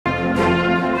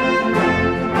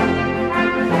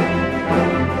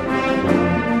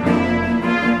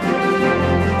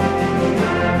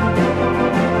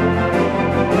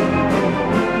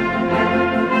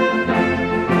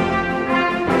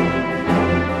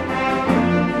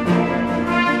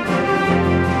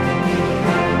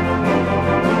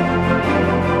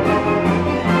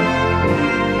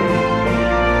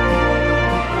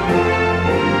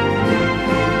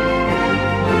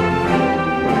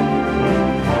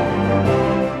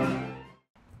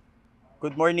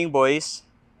Good morning, boys.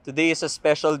 Today is a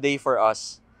special day for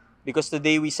us because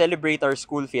today we celebrate our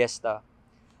school fiesta.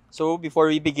 So, before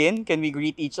we begin, can we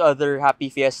greet each other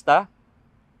Happy Fiesta?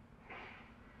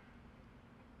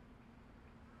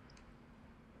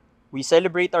 We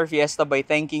celebrate our fiesta by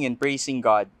thanking and praising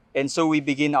God. And so we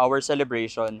begin our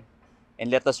celebration. And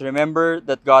let us remember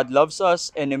that God loves us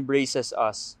and embraces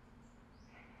us.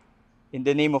 In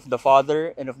the name of the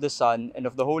Father, and of the Son, and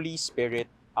of the Holy Spirit.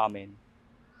 Amen.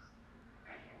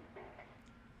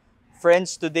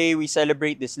 Friends, today we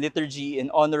celebrate this liturgy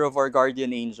in honor of our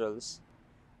guardian angels.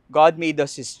 God made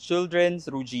us His children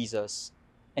through Jesus.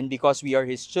 And because we are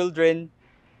His children,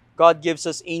 God gives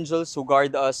us angels who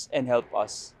guard us and help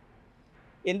us.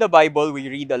 In the Bible, we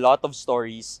read a lot of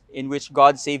stories in which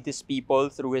God saved His people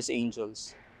through His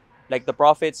angels, like the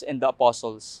prophets and the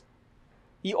apostles.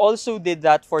 He also did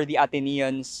that for the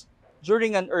Ateneans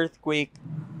during an earthquake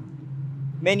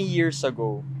many years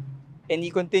ago, and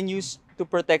He continues to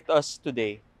protect us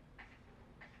today.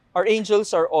 Our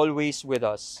angels are always with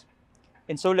us.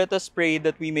 And so let us pray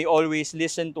that we may always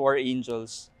listen to our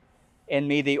angels, and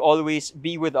may they always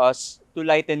be with us to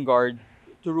light and guard,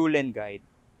 to rule and guide.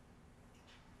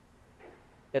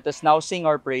 Let us now sing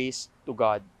our praise to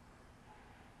God.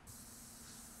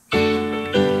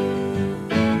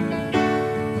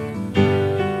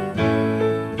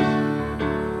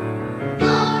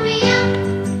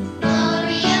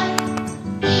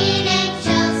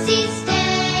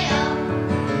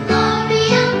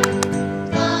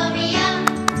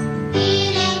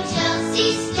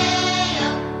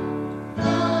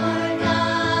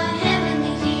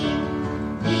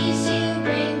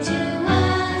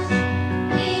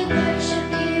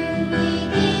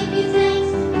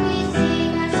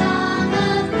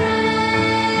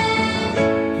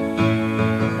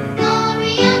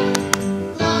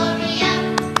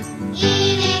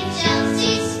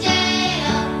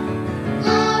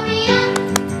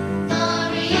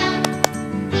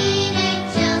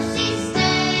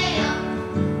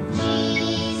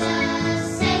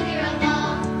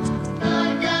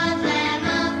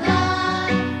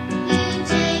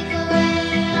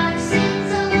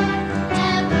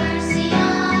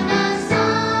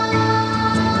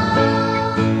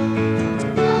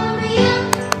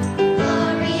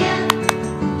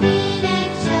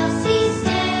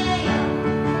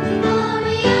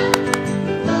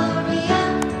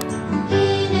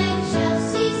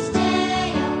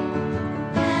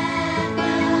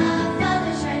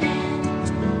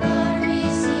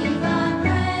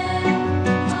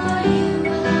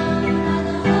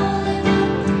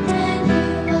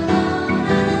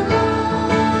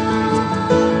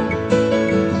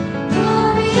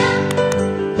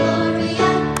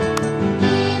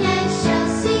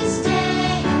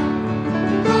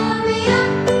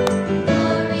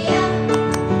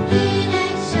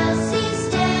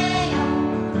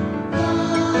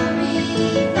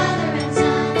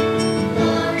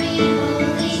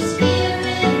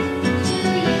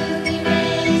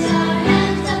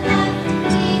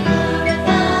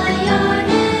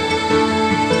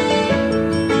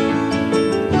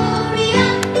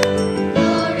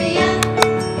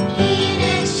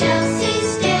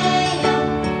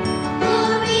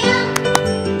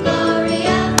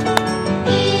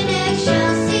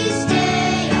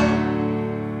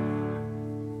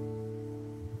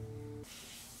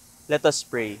 Let us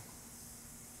pray.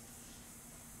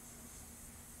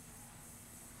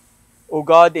 O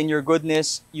God, in your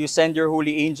goodness, you send your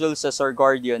holy angels as our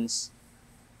guardians.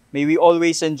 May we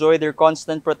always enjoy their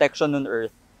constant protection on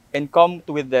earth and come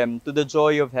with them to the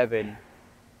joy of heaven.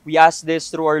 We ask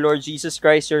this through our Lord Jesus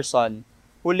Christ, your Son,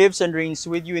 who lives and reigns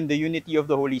with you in the unity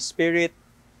of the Holy Spirit,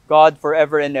 God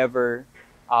forever and ever.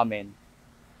 Amen.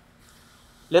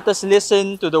 Let us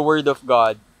listen to the Word of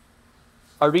God.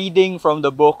 A reading from the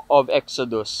book of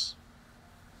Exodus.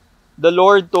 The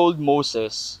Lord told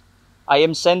Moses, I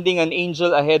am sending an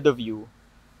angel ahead of you.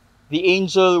 The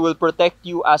angel will protect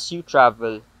you as you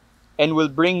travel and will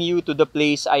bring you to the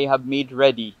place I have made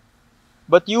ready.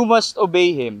 But you must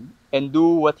obey him and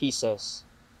do what he says.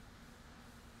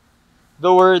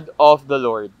 The word of the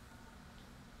Lord.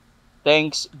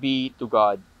 Thanks be to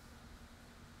God.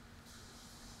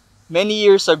 Many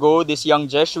years ago, this young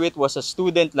Jesuit was a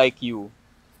student like you.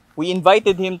 We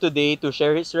invited him today to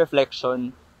share his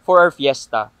reflection for our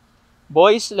fiesta.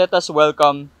 Boys, let us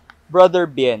welcome Brother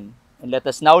Bien, and let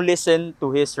us now listen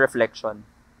to his reflection.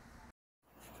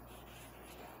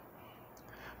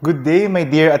 Good day, my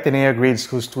dear Ateneo Grade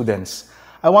School students.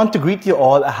 I want to greet you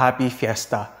all a happy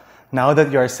fiesta, now that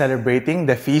you are celebrating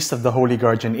the Feast of the Holy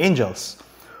Guardian Angels.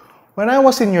 When I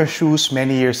was in your shoes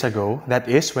many years ago, that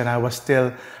is, when I was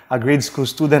still a grade school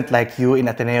student like you in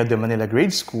Ateneo de Manila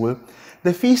Grade School,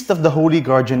 the Feast of the Holy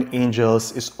Guardian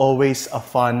Angels is always a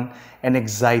fun and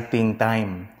exciting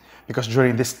time. Because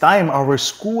during this time, our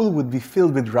school would be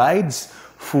filled with rides,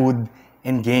 food,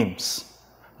 and games.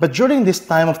 But during this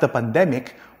time of the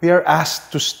pandemic, we are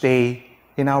asked to stay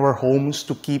in our homes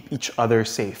to keep each other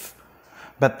safe.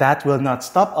 But that will not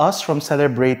stop us from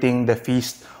celebrating the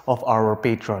feast of our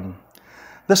patron.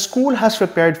 The school has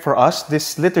prepared for us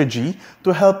this liturgy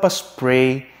to help us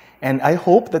pray, and I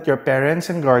hope that your parents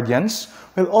and guardians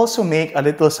will also make a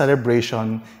little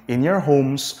celebration in your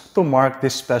homes to mark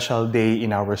this special day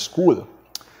in our school.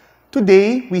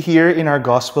 Today, we hear in our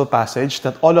gospel passage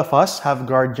that all of us have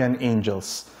guardian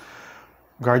angels.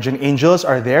 Guardian angels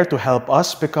are there to help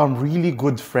us become really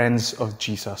good friends of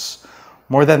Jesus.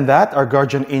 More than that, our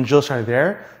guardian angels are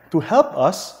there to help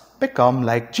us become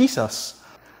like Jesus.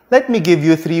 Let me give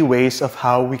you 3 ways of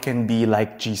how we can be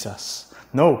like Jesus.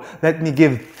 No, let me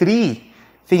give 3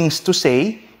 things to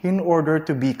say in order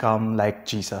to become like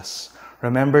Jesus.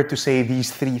 Remember to say these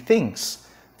 3 things.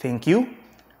 Thank you,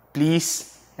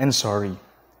 please, and sorry.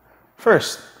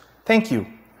 First, thank you.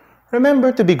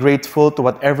 Remember to be grateful to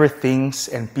whatever things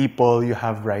and people you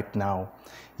have right now.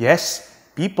 Yes,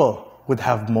 people would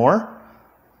have more,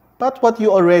 but what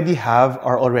you already have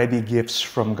are already gifts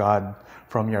from God,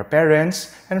 from your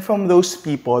parents, and from those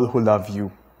people who love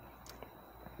you.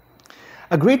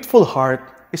 A grateful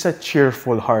heart is a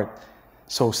cheerful heart.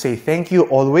 So say thank you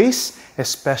always,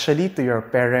 especially to your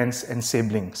parents and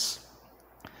siblings.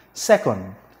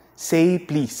 Second, say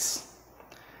please.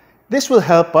 This will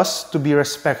help us to be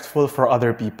respectful for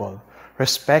other people.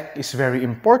 Respect is very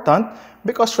important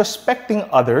because respecting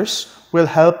others will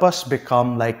help us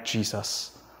become like Jesus.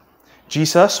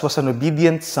 Jesus was an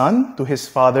obedient son to his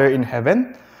Father in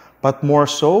heaven, but more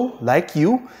so, like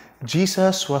you,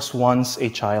 Jesus was once a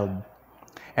child.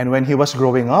 And when he was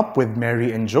growing up with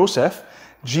Mary and Joseph,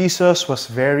 Jesus was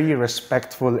very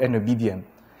respectful and obedient.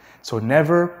 So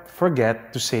never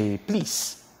forget to say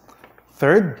please.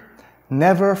 Third,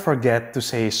 never forget to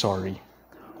say sorry.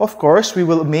 Of course, we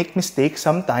will make mistakes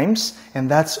sometimes, and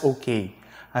that's okay,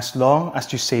 as long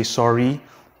as you say sorry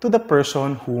to the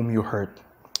person whom you hurt.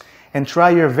 And try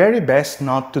your very best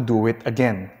not to do it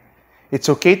again. It's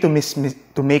okay to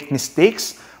make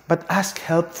mistakes, but ask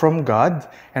help from God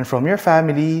and from your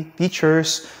family,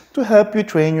 teachers, to help you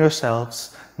train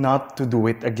yourselves not to do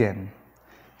it again.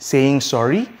 Saying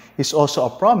sorry is also a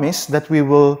promise that we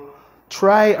will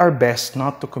try our best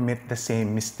not to commit the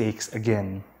same mistakes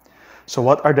again. So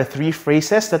what are the 3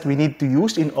 phrases that we need to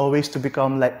use in always to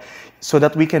become like, so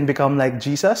that we can become like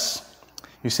Jesus?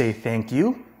 You say thank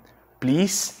you,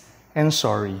 please, and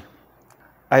sorry.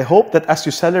 I hope that as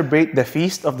you celebrate the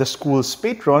feast of the school's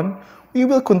patron, we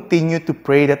will continue to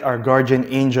pray that our guardian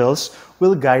angels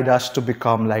will guide us to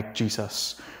become like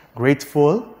Jesus.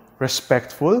 Grateful,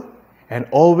 respectful, and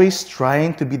always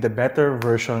trying to be the better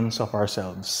versions of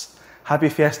ourselves. Happy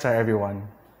Fiesta, everyone.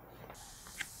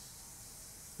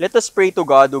 Let us pray to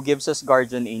God who gives us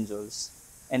guardian angels.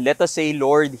 And let us say,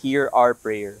 Lord, hear our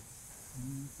prayer.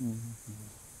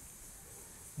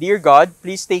 Dear God,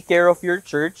 please take care of your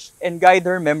church and guide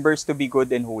her members to be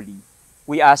good and holy.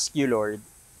 We ask you, Lord.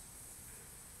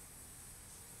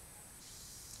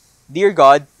 Dear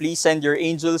God, please send your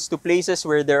angels to places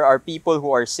where there are people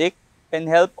who are sick and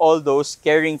help all those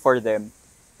caring for them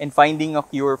and finding a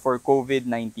cure for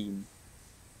COVID-19.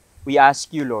 We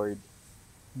ask you, Lord.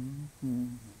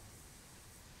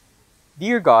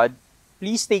 Dear God,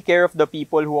 please take care of the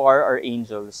people who are our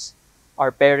angels,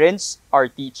 our parents, our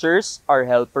teachers, our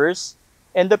helpers,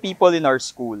 and the people in our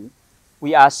school.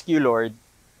 We ask you, Lord.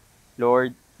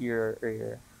 Lord,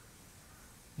 hear.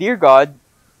 Dear God,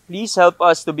 please help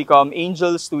us to become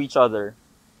angels to each other,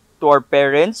 to our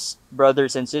parents,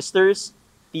 brothers and sisters,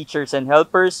 teachers and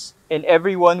helpers, and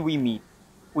everyone we meet.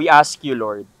 We ask you,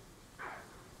 Lord.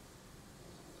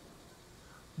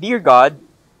 Dear God,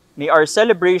 may our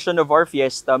celebration of our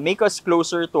fiesta make us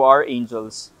closer to our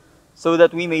angels, so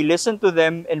that we may listen to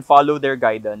them and follow their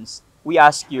guidance. We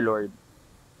ask you, Lord.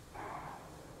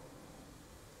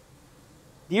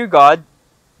 Dear God,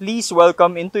 please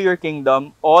welcome into your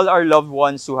kingdom all our loved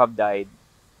ones who have died.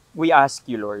 We ask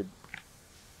you, Lord.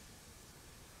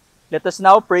 Let us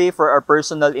now pray for our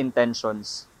personal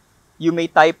intentions. You may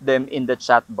type them in the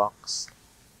chat box.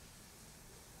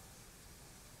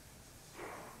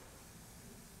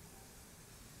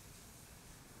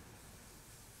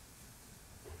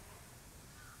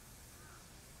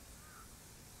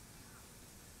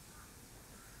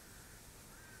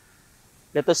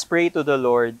 Let us pray to the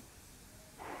Lord.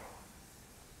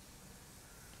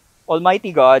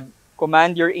 Almighty God,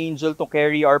 command your angel to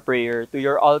carry our prayer to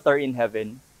your altar in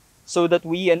heaven, so that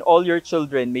we and all your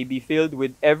children may be filled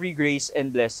with every grace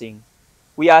and blessing.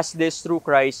 We ask this through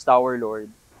Christ our Lord.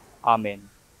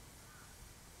 Amen.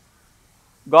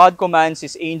 God commands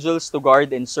his angels to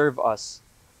guard and serve us,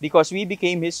 because we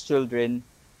became his children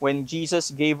when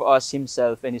Jesus gave us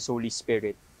himself and his Holy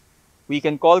Spirit. We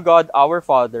can call God our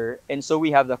Father, and so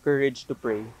we have the courage to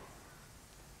pray.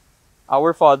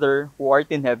 Our Father, who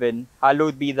art in heaven,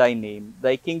 hallowed be thy name.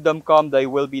 Thy kingdom come, thy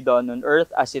will be done on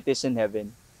earth as it is in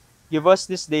heaven. Give us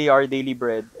this day our daily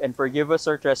bread, and forgive us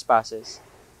our trespasses,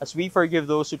 as we forgive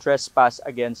those who trespass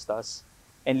against us.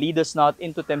 And lead us not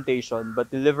into temptation,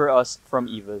 but deliver us from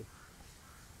evil.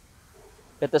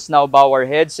 Let us now bow our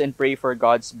heads and pray for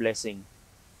God's blessing.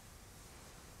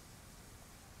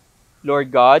 Lord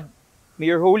God, may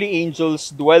your holy angels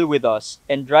dwell with us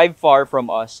and drive far from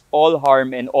us all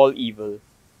harm and all evil.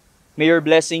 May your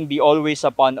blessing be always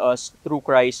upon us through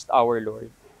Christ our Lord.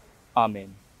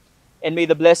 Amen. And may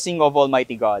the blessing of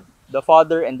Almighty God, the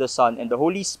Father and the Son and the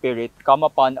Holy Spirit come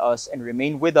upon us and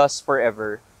remain with us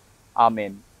forever.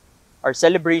 Amen. Our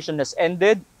celebration has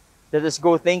ended. Let us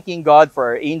go thanking God for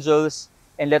our angels,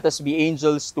 and let us be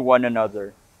angels to one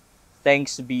another.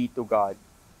 Thanks be to God.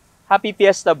 Happy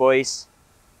Fiesta, boys!